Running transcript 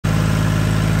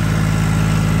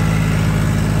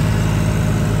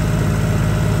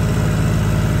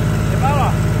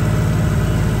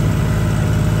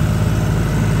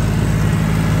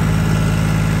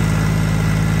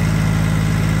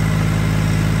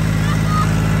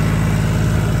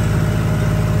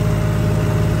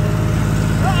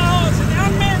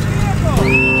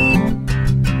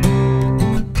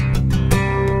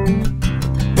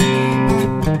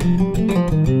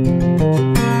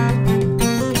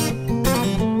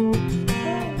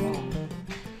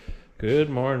Good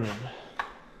morning.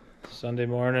 Sunday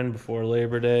morning before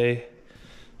Labor Day.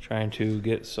 Trying to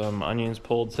get some onions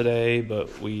pulled today,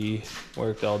 but we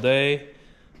worked all day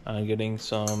on getting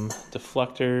some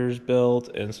deflectors built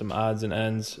and some odds and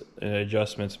ends and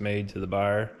adjustments made to the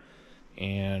bar,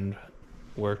 and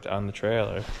worked on the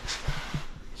trailer.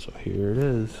 So here it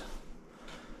is.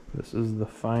 This is the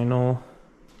final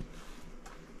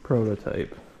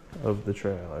prototype of the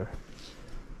trailer.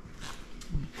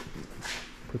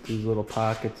 Put these little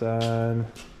pockets on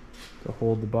to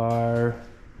hold the bar.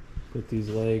 Put these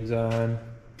legs on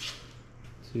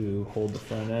to hold the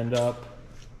front end up.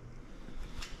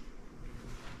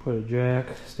 Put a jack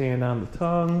stand on the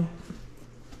tongue.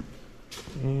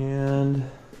 And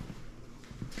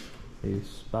a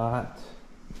spot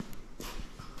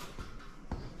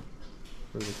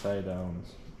for the tie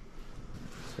downs.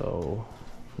 So,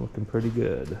 looking pretty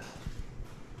good.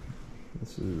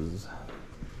 This is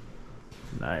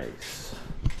nice.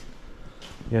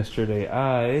 Yesterday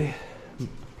I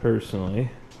personally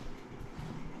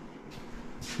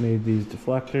made these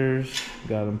deflectors,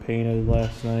 got them painted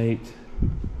last night,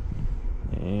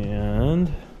 and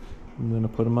I'm gonna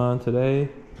put them on today.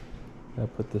 I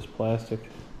put this plastic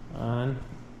on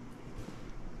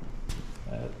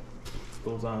that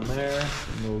goes on there,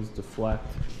 and those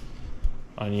deflect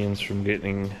onions from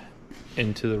getting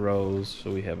into the rows,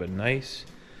 so we have a nice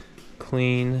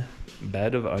clean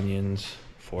bed of onions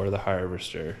for the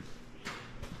harvester.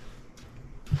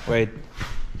 Wait.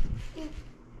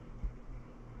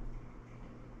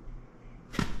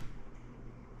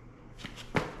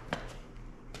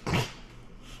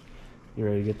 You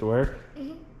ready to get to work?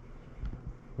 Mm-hmm.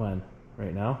 When?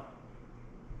 Right now?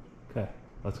 Okay,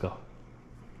 let's go.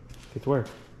 Get to work.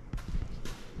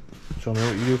 Show me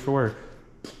what you do for work.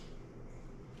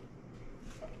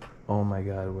 Oh my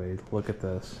God, Wade, look at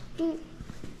this.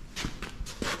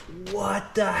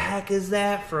 What the heck is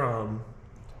that from?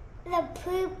 The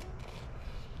poop.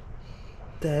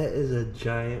 That is a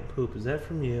giant poop. Is that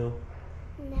from you?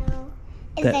 No.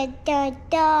 It's the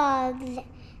dogs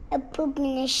that poop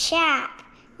in the shop.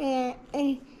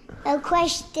 And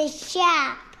across the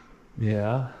shop.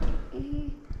 Yeah? Mm-hmm.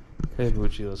 Okay,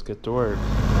 Bucci, let's get to work.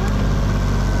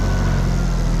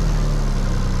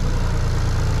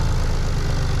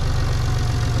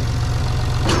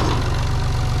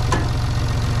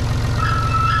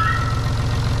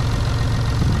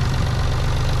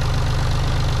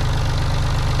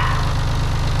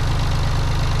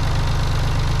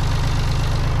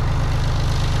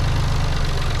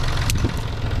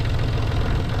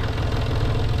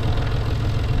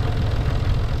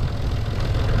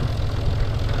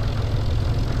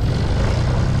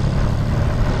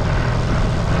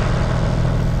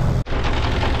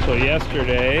 So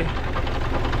yesterday,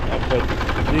 I put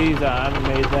these on,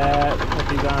 made that, put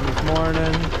these on this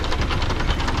morning,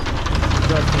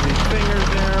 adjusted these fingers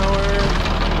narrower,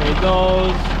 made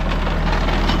those,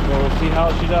 so we'll see how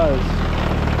she does.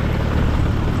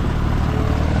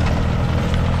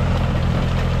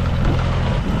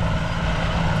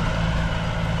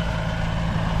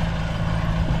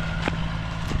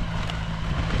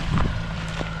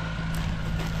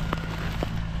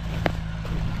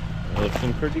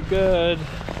 Looking pretty good.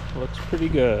 Looks pretty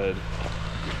good.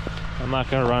 I'm not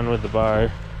gonna run with the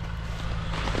bar.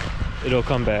 It'll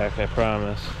come back, I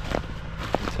promise.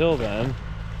 Until then,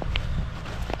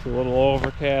 it's a little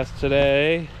overcast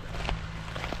today.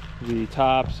 The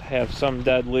tops have some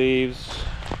dead leaves,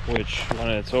 which when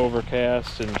it's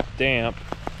overcast and damp,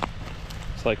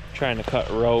 it's like trying to cut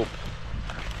rope,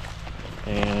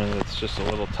 and it's just a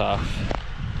little tough.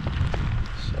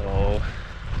 So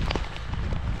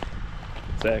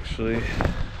it's actually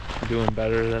doing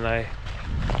better than I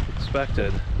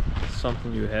expected. It's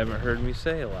something you haven't heard me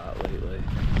say a lot lately.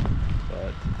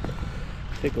 But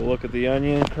take a look at the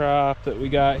onion crop that we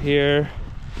got here.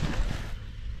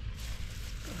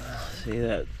 See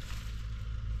that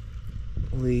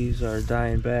leaves are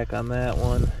dying back on that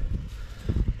one.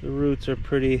 The roots are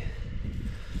pretty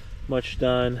much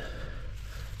done,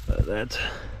 but that's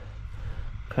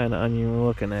kind of onion we're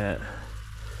looking at.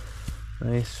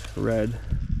 Nice red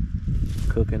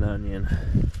cooking onion.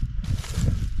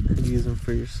 You can use them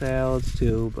for your salads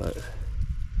too, but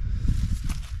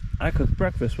I cook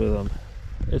breakfast with them.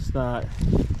 It's not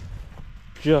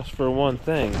just for one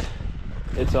thing.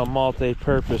 It's a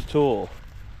multi-purpose tool.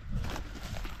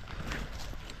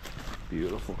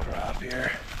 Beautiful crop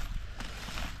here.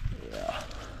 Yeah.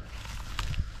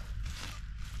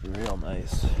 Real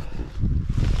nice.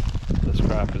 This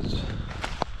crop is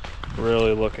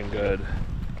really looking good.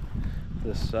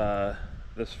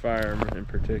 This farm in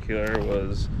particular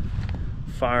was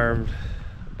farmed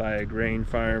by a grain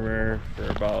farmer for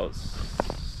about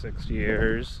 6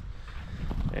 years,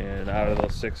 and out of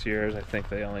those 6 years I think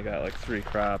they only got like 3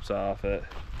 crops off it,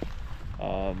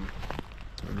 and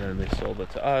then they sold it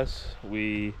to us.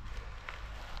 We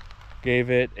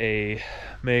gave it a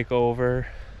makeover,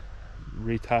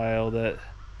 retiled it,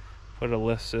 put a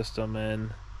lift system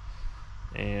in,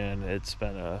 and it's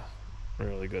been a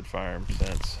really good farm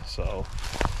since. So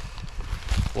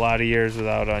a lot of years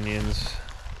without onions,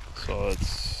 so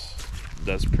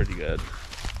that's pretty good.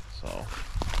 So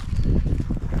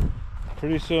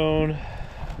pretty soon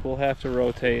we'll have to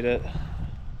rotate it.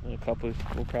 We'll probably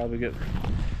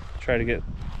try to get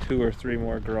 2 or 3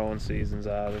 more growing seasons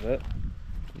out of it,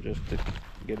 just to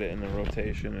get it in the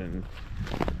rotation and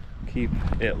keep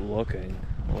it looking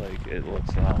like it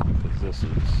looks now, because this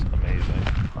is amazing.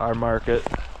 Our market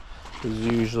is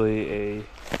usually a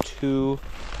 2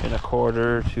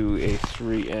 1/4 to a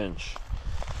 3-inch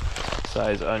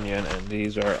size onion, and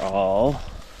these are all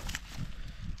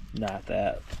not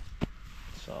that.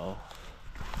 So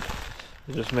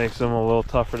it just makes them a little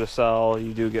tougher to sell.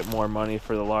 You do get more money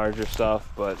for the larger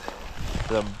stuff, but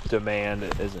the demand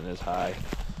isn't as high.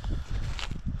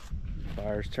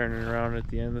 Bar's turning around at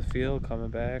the end of the field, coming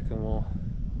back, and we'll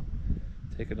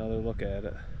take another look at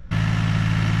it.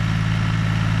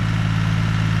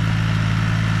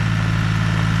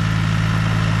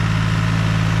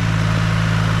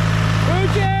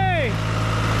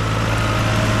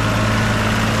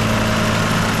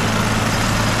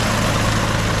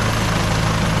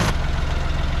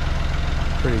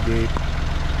 Pretty deep.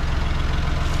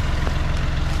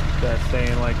 That's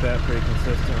staying like that pretty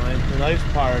consistently. The nice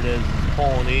part is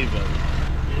pulling even.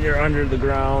 You're under the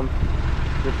ground,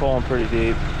 you're pulling pretty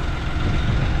deep.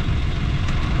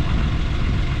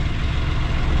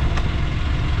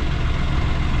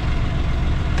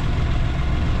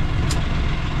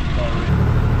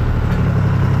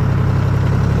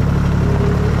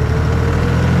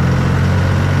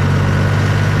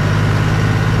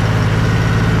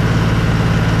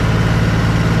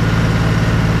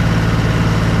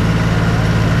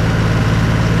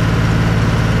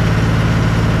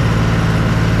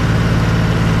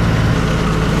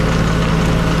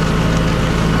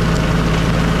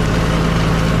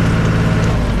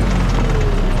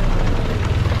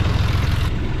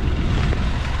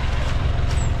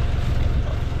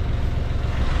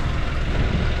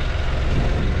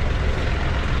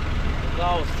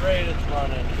 Straight, it's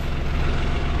running.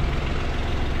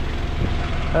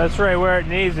 That's right where it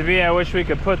needs to be. I wish we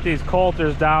could put these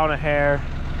coulters down a hair.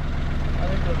 I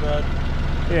think we're good.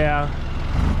 Yeah.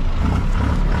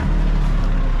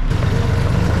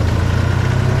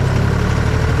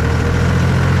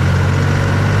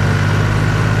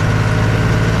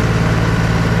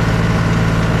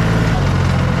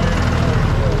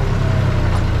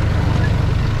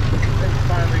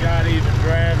 Finally got even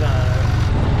drag on it.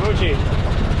 Gucci,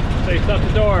 say shut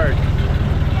the door.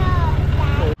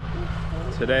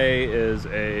 Today is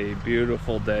a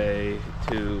beautiful day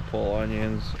to pull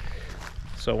onions.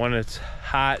 So when it's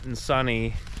hot and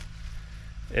sunny,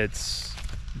 it's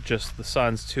just the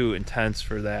sun's too intense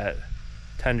for that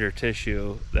tender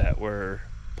tissue that we're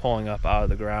pulling up out of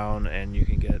the ground, and you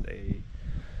can get a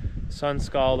sun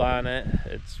scald on it.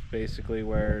 It's basically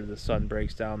where the sun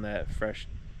breaks down that fresh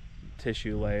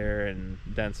tissue layer and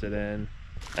dents it in.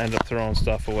 End up throwing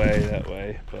stuff away that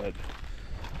way, but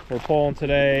we're pulling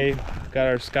today. Got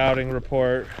our scouting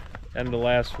report end of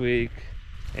last week,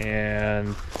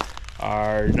 and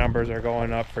our numbers are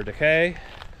going up for decay.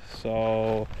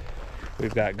 So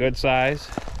we've got good size,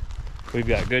 we've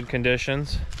got good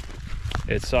conditions.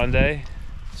 It's Sunday,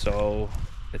 so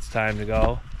it's time to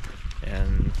go,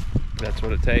 and that's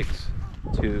what it takes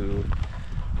to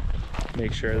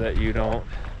make sure that you don't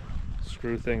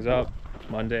screw things up.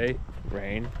 Monday,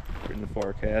 rain in the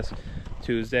forecast.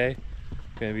 Tuesday,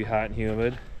 gonna be hot and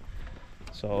humid.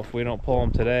 So if we don't pull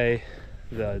them today,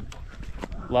 the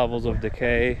levels of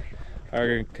decay are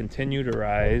going to continue to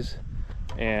rise,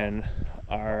 and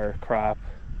our crop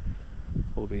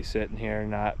will be sitting here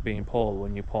not being pulled.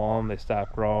 When you pull them, they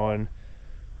stop growing,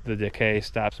 the decay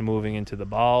stops moving into the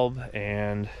bulb,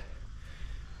 and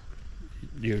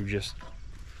you're just,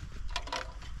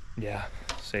 yeah,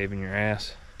 saving your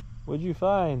ass. What'd you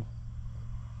find?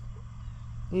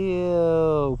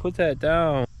 Ew, put that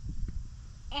down.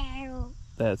 Ew.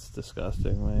 That's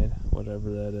disgusting, Wade. Whatever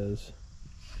that is.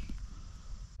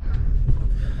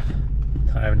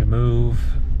 Time to move.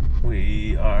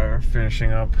 We are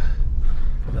finishing up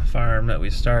the farm that we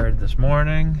started this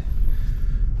morning,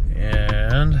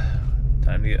 and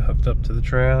time to get hooked up to the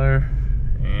trailer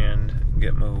and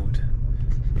get moved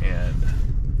and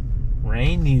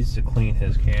Rain needs to clean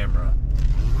his camera.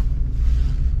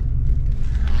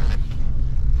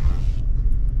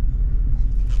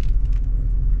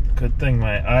 Good thing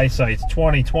my eyesight's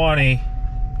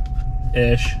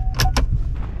 20/20-ish.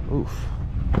 Oof.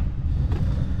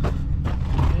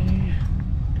 Okay.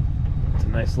 It's a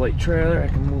nice light trailer. I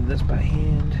can move this by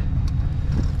hand.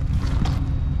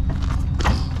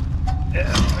 Yeah.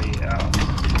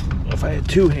 If I had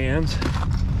two hands.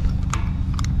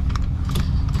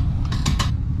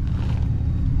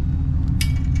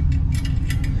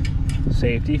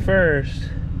 Safety first.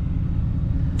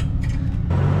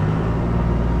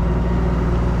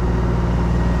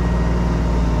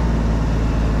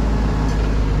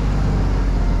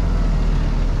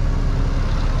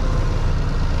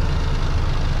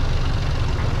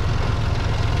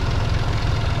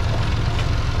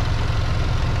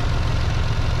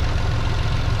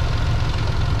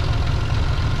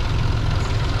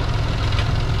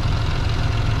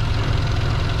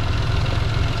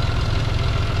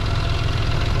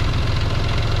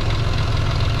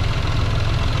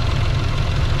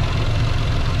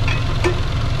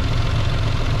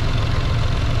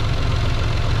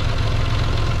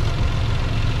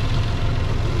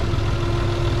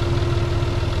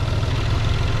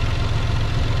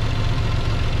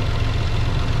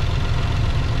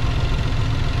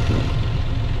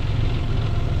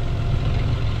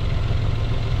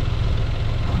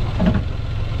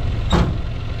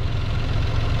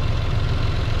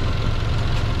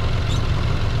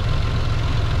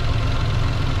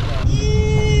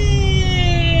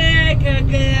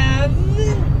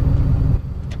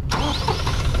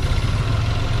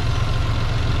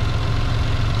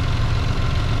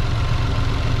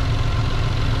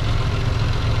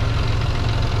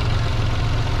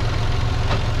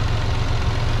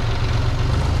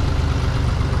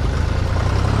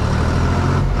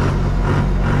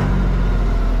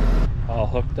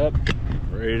 Hooked up,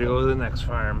 ready to go to the next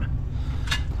farm.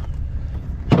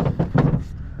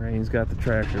 Rain's got the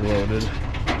tractor loaded.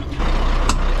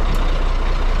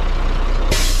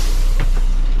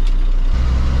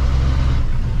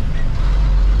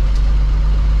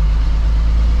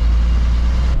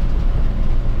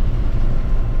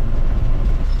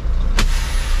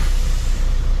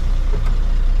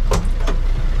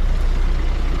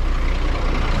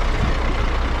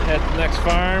 At the next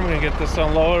farm, we're gonna get this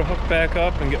unloaded, hook back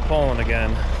up, and get pulling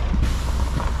again.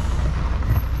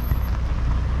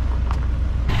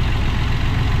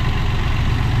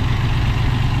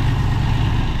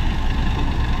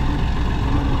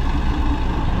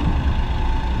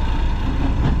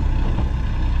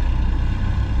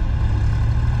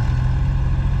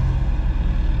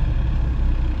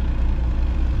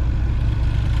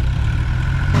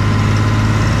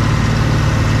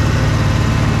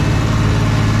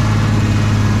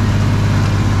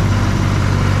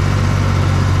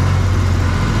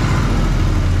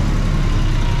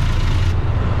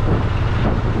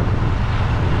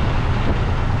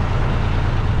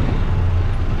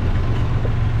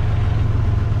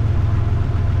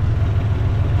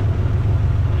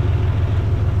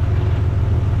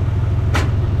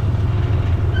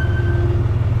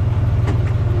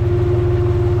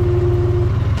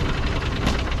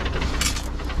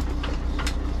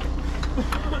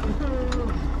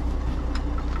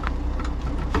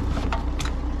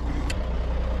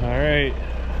 Alright,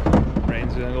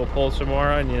 Rain's gonna go pull some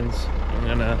more onions. I'm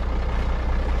gonna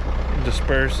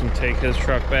disperse and take his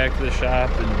truck back to the shop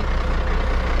and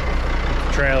get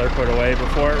the trailer put away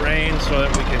before it rains so that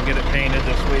we can get it painted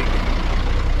this week.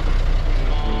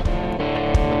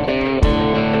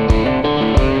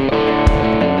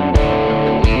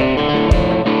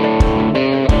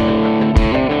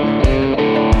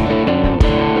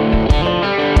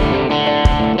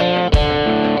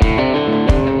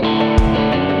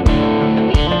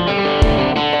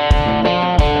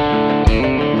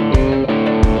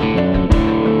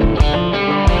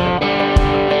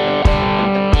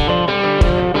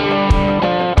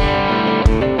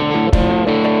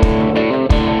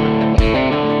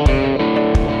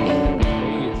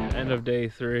 Day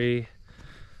 3.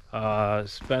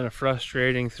 It's been a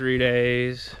frustrating 3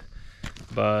 days,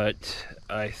 but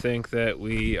I think that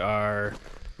we are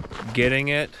getting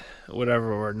it.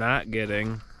 Whatever we're not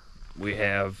getting, we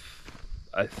have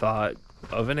a thought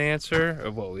of an answer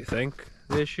of what we think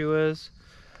the issue is,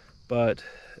 but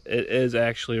it is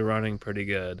actually running pretty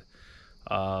good.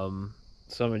 Some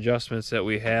adjustments that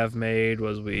we have made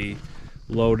was we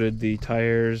loaded the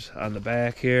tires on the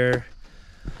back here.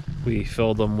 We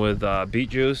filled them with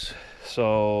beet juice,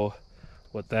 so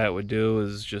what that would do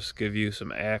is just give you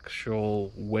some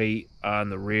actual weight on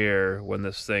the rear when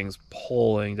this thing's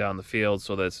pulling down the field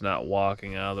so that it's not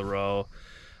walking out of the row.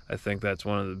 I think that's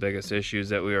one of the biggest issues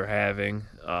that we were having.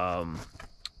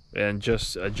 And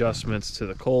just adjustments to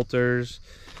the coulters,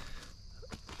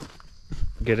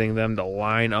 getting them to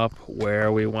line up where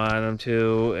we want them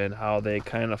to and how they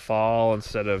kind of fall,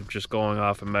 instead of just going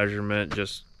off a measurement,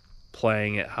 just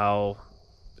playing it how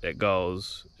it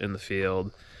goes in the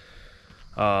field.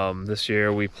 This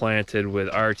year we planted with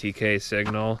RTK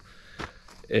signal.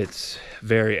 It's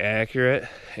very accurate,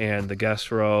 and the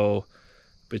guest row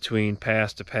between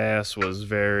pass to pass was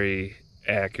very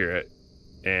accurate.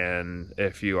 And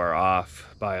if you are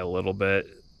off by a little bit,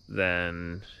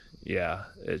 then yeah,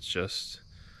 it's just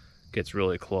gets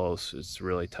really close. It's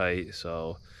really tight.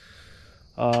 So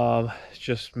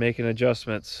just making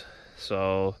adjustments.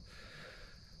 So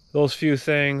those few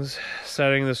things,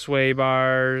 setting the sway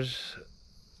bars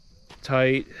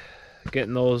tight,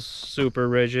 getting those super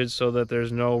rigid so that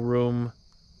there's no room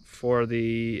for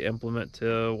the implement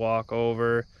to walk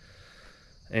over.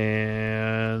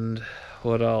 And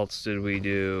what else did we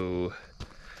do?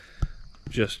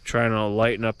 Just trying to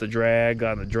lighten up the drag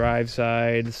on the drive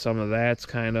side. Some of that's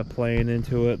kind of playing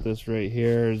into it. This right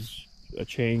here is a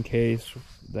chain case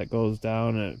that goes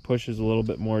down and it pushes a little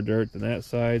bit more dirt than that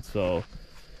side. So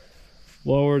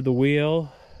lowered the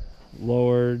wheel,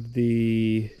 lowered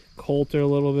the coulter a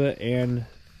little bit, and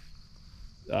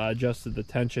adjusted the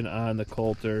tension on the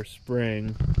coulter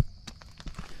spring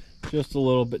just a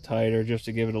little bit tighter, just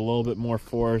to give it a little bit more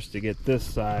force to get this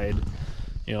side,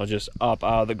 you know, just up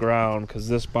out of the ground. Because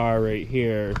this bar right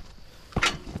here,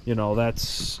 you know,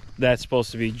 that's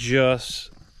supposed to be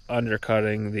just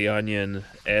undercutting the onion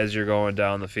as you're going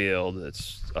down the field.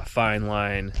 It's a fine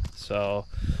line. So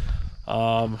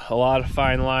a lot of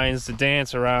fine lines to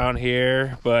dance around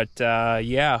here, but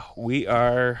yeah,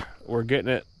 we're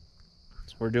getting it.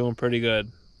 We're doing pretty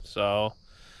good. So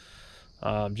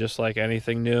just like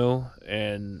anything new,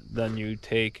 and then you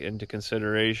take into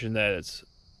consideration that it's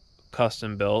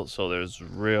custom built, so there's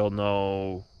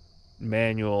no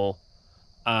manual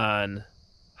on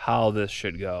how this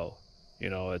should go. You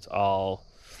know, it's all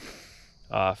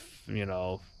you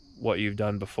know, what you've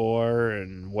done before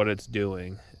and what it's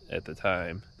doing at the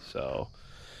time. So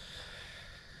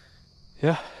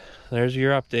yeah, there's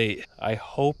your update. I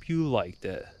hope you liked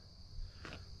it.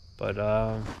 But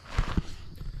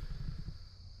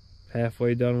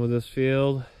halfway done with this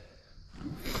field,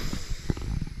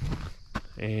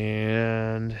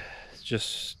 and it's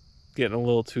just getting a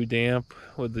little too damp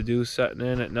with the dew setting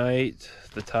in at night.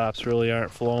 The tops really aren't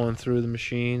flowing through the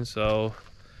machine, so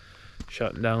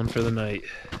shutting down for the night.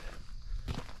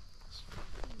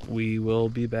 We will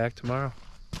be back tomorrow.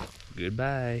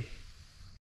 Goodbye.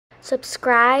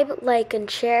 Subscribe, like, and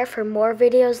share for more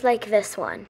videos like this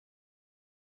one.